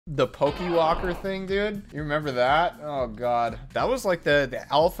the Pokewalker thing, dude? You remember that? Oh god. That was like the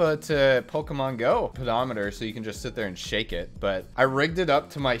alpha to Pokemon Go pedometer, so you can just sit there and shake it. But I rigged it up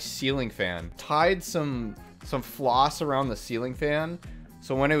to my ceiling fan. Tied some floss around the ceiling fan,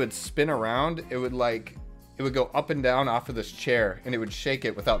 so when it would spin around, it would go up and down off of this chair, and it would shake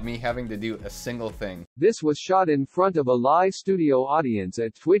it without me having to do a single thing. This was shot in front of a live studio audience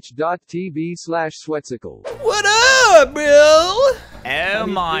at twitch.tv/Sweatcicle. What up, Bill? Oh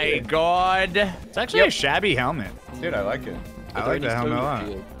my god. It's actually a shabby helmet. Dude, I like it. I like the helmet a lot.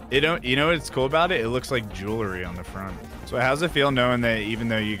 You know what's cool about it? It looks like jewelry on the front. So how's it feel knowing that even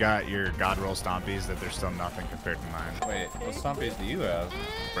though you got your God Roll Stompies, that there's still nothing compared to mine? Wait, what Stompies do you have?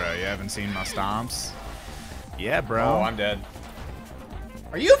 Bro, you haven't seen my stomps? Yeah, bro. Oh, I'm dead.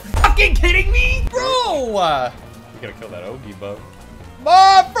 Are you fucking kidding me? Bro! You gotta kill that Ogie bug.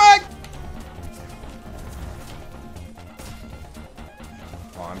 Frank!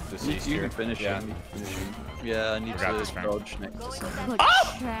 Oh, I'm deceased You here. can finish Yeah. him. Yeah, I need to dodge next to something.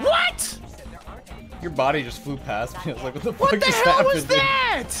 Oh! What? Your body just flew past me. I was like, what the fuck What the just hell happened? was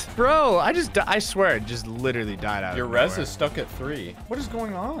that? Bro, I swear, it just literally died out Your of res nowhere. is stuck at 3. What is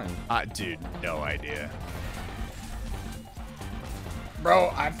going on? Dude, no idea.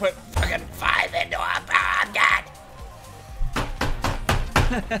 Bro, I put fucking 5 into a pocket.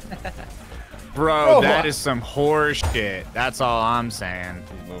 Bro, that is some horse shit. That's all I'm saying.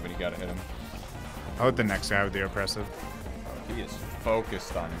 He's moving, you gotta hit him. I'll hit the next guy with the oppressive. Oh, he is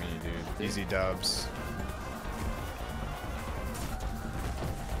focused on me, dude. Easy dubs.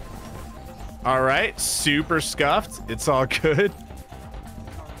 All right, super scuffed. It's all good.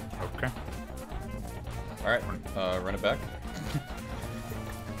 Okay. All right, run it back.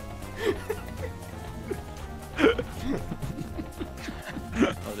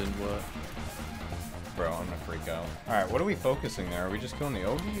 That didn't work. Bro, I'm gonna freak out. All right, what are we focusing there? Are we just killing the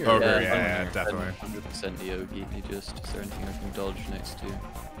Ogie? Or Ogre, yeah, definitely. 100% the Ogie. Is there anything I can dodge next to?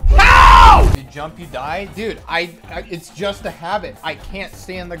 No! If you jump, you die? Dude, it's just a habit. I can't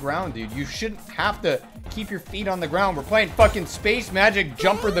stay on the ground, dude. You shouldn't have to keep your feet on the ground. We're playing fucking Space Magic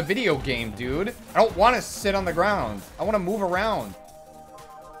Jumper, the video game, dude. I don't want to sit on the ground. I want to move around.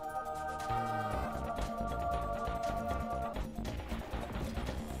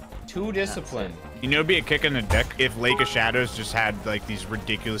 Too disciplined. You know, it'd be a kick in the dick if Lake of Shadows just had like these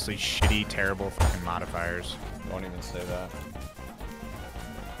ridiculously shitty, terrible fucking modifiers. Don't even say that.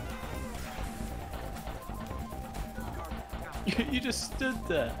 You just stood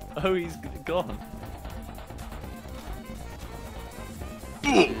there. Oh, he's gone.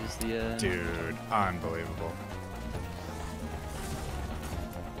 Dude, unbelievable.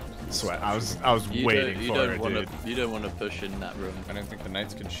 Sweat. I was waiting for it, dude. You don't want to push in that room. I didn't think the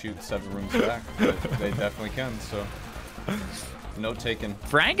Knights could shoot 7 rooms back, but they definitely can, so. Note taken.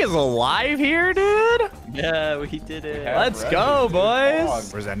 Frank is alive here, dude? Yeah, we did it. Let's go,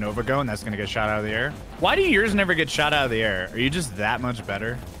 boys. Where's that Nova going? That's gonna get shot out of the air. Why do yours never get shot out of the air? Are you just that much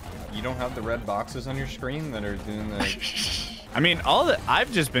better? You don't have the red boxes on your screen that are doing the... I mean,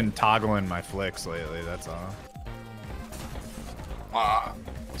 I've just been toggling my flicks lately, that's all.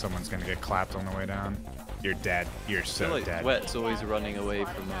 Someone's gonna get clapped on the way down. You're dead. You're so dead. Sweat's always running away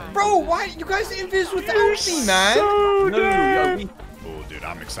from Bro, why? You guys invis without me, man. So No, dead. Oh, dude,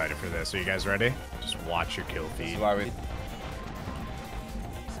 I'm excited for this. Are you guys ready? Just watch your kill feed. Why we...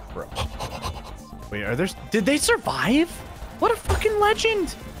 Bro. Wait, are there... Did they survive? What a fucking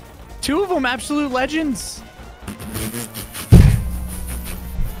legend. 2 of them, absolute legends.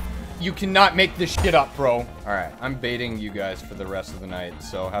 You cannot make this shit up, bro. All right, I'm baiting you guys for the rest of the night,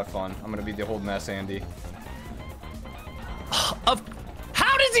 so have fun. I'm gonna be the whole mess, Andy. How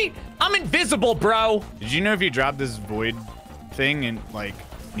does he... I'm invisible, bro. Did you know if you drop this void thing in, like,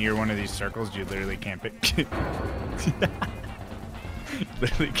 near one of these circles, you literally can't pick...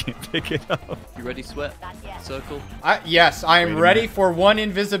 literally can't pick it up. You ready, Sweat? Circle? Yes, I am ready for 1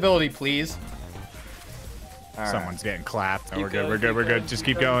 invisibility, please. All Someone's getting clapped. Keep We're good, going, we're good, keep we're going, good. Just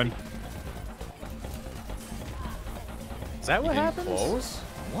keep keep going. going. Is that what happens? Close?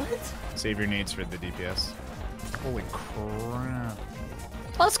 What? Save your nades for the DPS. Holy crap.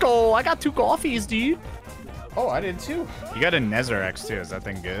 Let's go. I got 2 coffees, dude. Oh, I did too. You got a Nether X too. Is that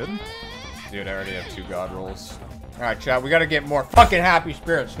thing good? Dude, I already have 2 god rolls. All right, chat, we gotta get more fucking happy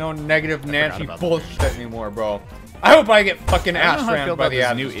spirits. No negative Nancy bullshit anymore, bro. I hope I get fucking ass rammed by the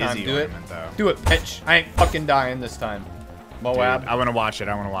ads this time. Do it. Do it, bitch. I ain't fucking dying this time. Moab. Dude, I want to watch it.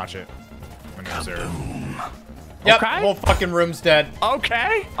 I want to watch it. I'm gonna observe. Yep, Okay. whole fucking room's dead.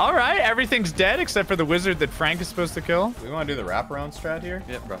 Okay. All right. Everything's dead except for the wizard that Frank is supposed to kill. We want to do the wraparound strat here?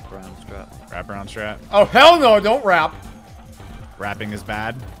 Yep, wrap around strap. Wraparound strat. Oh, hell no, don't wrap. Rapping is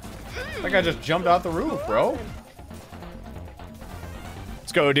bad. That guy just jumped out the roof, bro.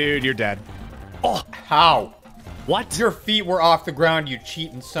 Let's go, dude. You're dead. Oh, how? What? Your feet were off the ground, you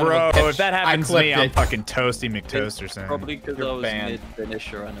cheating son Bro, of a bitch. if that happens to me, I'm fucking Toasty McToasterson. Probably because I You're was banned.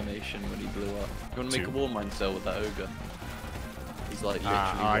 mid-finisher animation when he blew up. You want to make a Two. wall mine cell with that ogre? He's like literally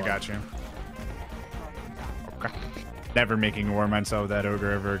I one. got you. Okay. Never making a war mindset with that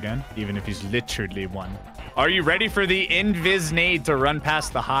ogre ever again, even if he's literally one. Are you ready for the invis nade to run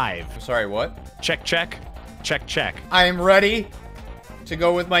past the hive? Sorry, what? Check, check. Check, check. I am ready to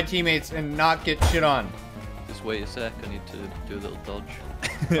go with my teammates and not get shit on. Just wait a sec, I need to do a little dodge.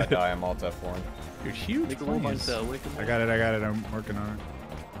 If I die, I'm alt F1. You're huge. Make a wall mine please. cell, make a wall. I got it. I'm working on it.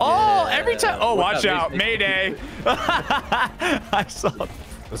 Oh, every time. Oh, What watch that out. makes me- Mayday. I saw.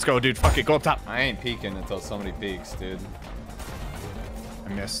 Let's go, dude. Fuck it. Go up top. I ain't peeking until somebody peeks, dude. I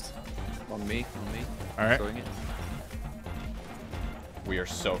missed. On me. All right. Throwing it. We are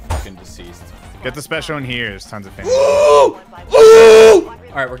so fucking deceased. Get the special in here. There's tons of fans.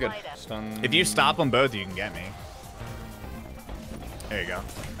 Alright, we're good. Stun. If you stop them both, you can get me. There you go.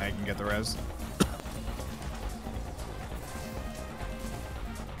 Now you can get the res.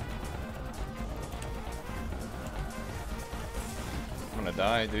 I'm gonna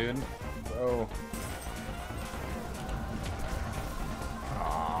die, dude. Bro.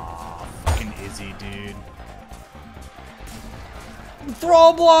 Aw, fucking Izzy, dude.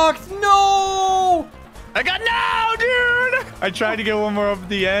 Throw blocked! No! I got no, dude! I tried to get one more up at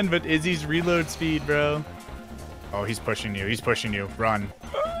the end, but Izzy's reload speed, bro. Oh, he's pushing you. He's pushing you. Run.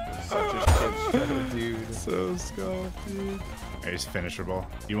 Such a shit show, dude. So scuffed, dude. He's finishable.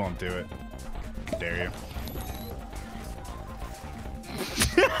 You won't do it. Dare you.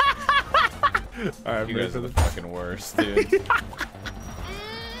 Alright, You guys are the fucking worst, dude.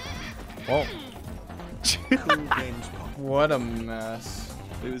 Oh. What a mess.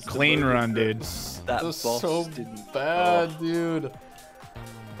 It was the Clean moment run, dude. That was boss so didn't. bad, dude.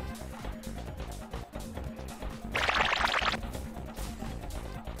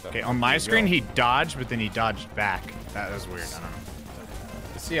 Okay, on my screen, he dodged, but then he dodged back. That was weird. I don't know.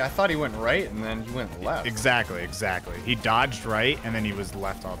 See, I thought he went right and then he went left. Exactly. He dodged right, and then he was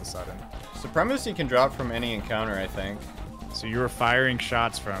left all of a sudden. Supremacy can drop from any encounter, I think. So you were firing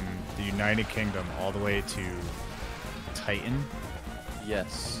shots from the United Kingdom all the way to Titan?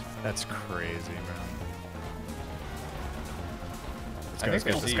 Yes. That's crazy, man. Let's I go, think I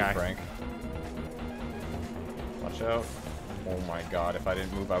get see this you, guy. Frank. Watch out. Oh my god, if I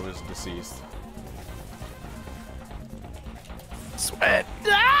didn't move, I was deceased. Sweat.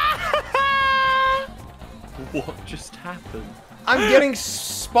 What just happened? I'm getting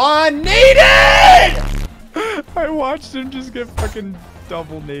spawnated! I watched him just get fucking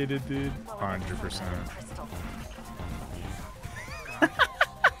double naded, dude. 100%.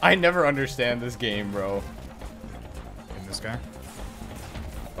 I never understand this game, bro. In this guy?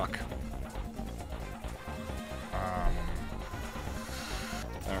 Fuck. I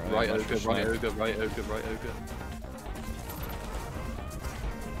don't really Right have much ogre, to right snipe. ogre, right ogre, right ogre.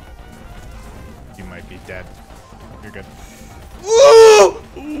 You might be dead. You're good. Ooh!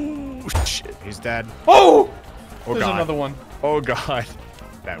 Ooh, shit. He's dead. Oh! Oh, There's God. another one. Oh, God.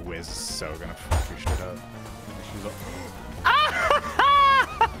 That whiz is so gonna fuck your shit up. She's up.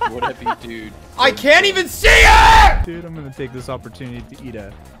 Whatever you do. I can't even see it! Dude, I'm gonna take this opportunity to eat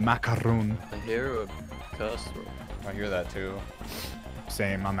a macaroon. A hero curse throw. I hear that too.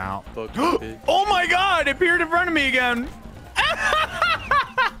 Same, I'm out. Fuck big. Oh my god, it appeared in front of me again.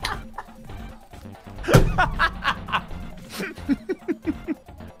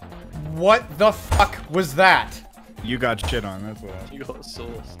 What the fuck was that? You got shit on, that's what happened. You got a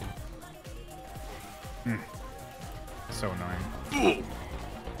sauce. So annoying.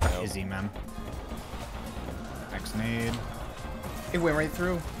 Izzy, man. Next nade. It went right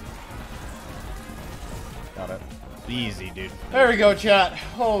through. Got it. Easy, dude. There we go, chat.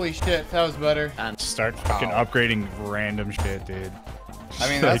 Holy shit, that was better. And Start fucking Ow. upgrading random shit, dude. I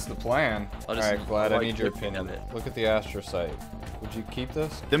mean, that's the plan. I'll just Alright, Glad, I like need your looking opinion. at it. Look at the astrocyte. Would you keep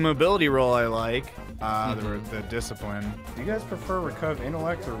this? The mobility roll I like. The discipline. Do you guys prefer Recov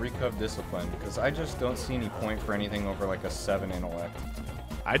Intellect or Recov Discipline? Because I just don't see any point for anything over like a 7 Intellect.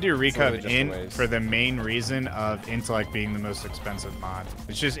 I do really Recov just a Int waste. for the main reason of Intellect being the most expensive mod.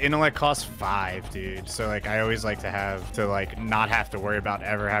 It's just Intellect costs 5, dude. So like I always like to have to like not have to worry about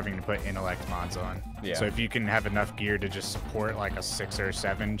ever having to put Intellect mods on. Yeah. So if you can have enough gear to just support like a 6 or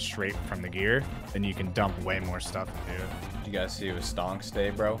 7 straight from the gear, then you can dump way more stuff into it. Did you guys see it was Stonks Day,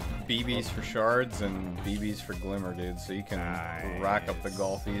 bro? BBs for shards and BBs for glimmer, dude. So you can rack up the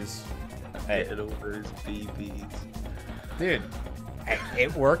golfies. Hey, Get all those BBs. Dude,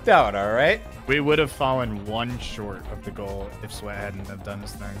 it worked out, all right? We would have fallen one short of the goal if Sweat hadn't have done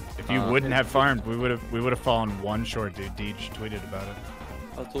his thing. If you wouldn't have farmed, we would have fallen one short, dude. Deej tweeted about it.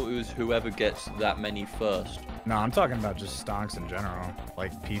 I thought it was whoever gets that many first. No, I'm talking about just stonks in general,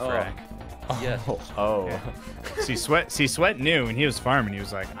 like P-Frack. Yes. Oh. Yeah. Sweat knew when he was farming. He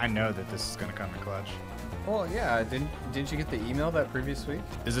was like, I know that this is gonna come in clutch. Well, yeah. Didn't you get the email that previous week?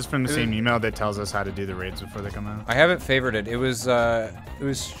 Is this from the same email that tells us how to do the raids before they come out? I haven't favored it. It was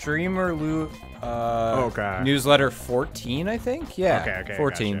Streamer Lou Okay. newsletter 14, I think. Yeah. Okay.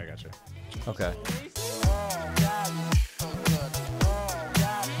 14. I gotcha. Okay.